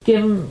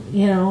give them,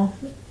 you know,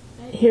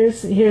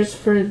 here's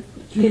for,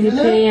 can you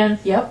pay in?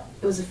 Yep,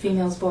 it was a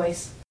female's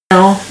voice. You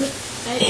know,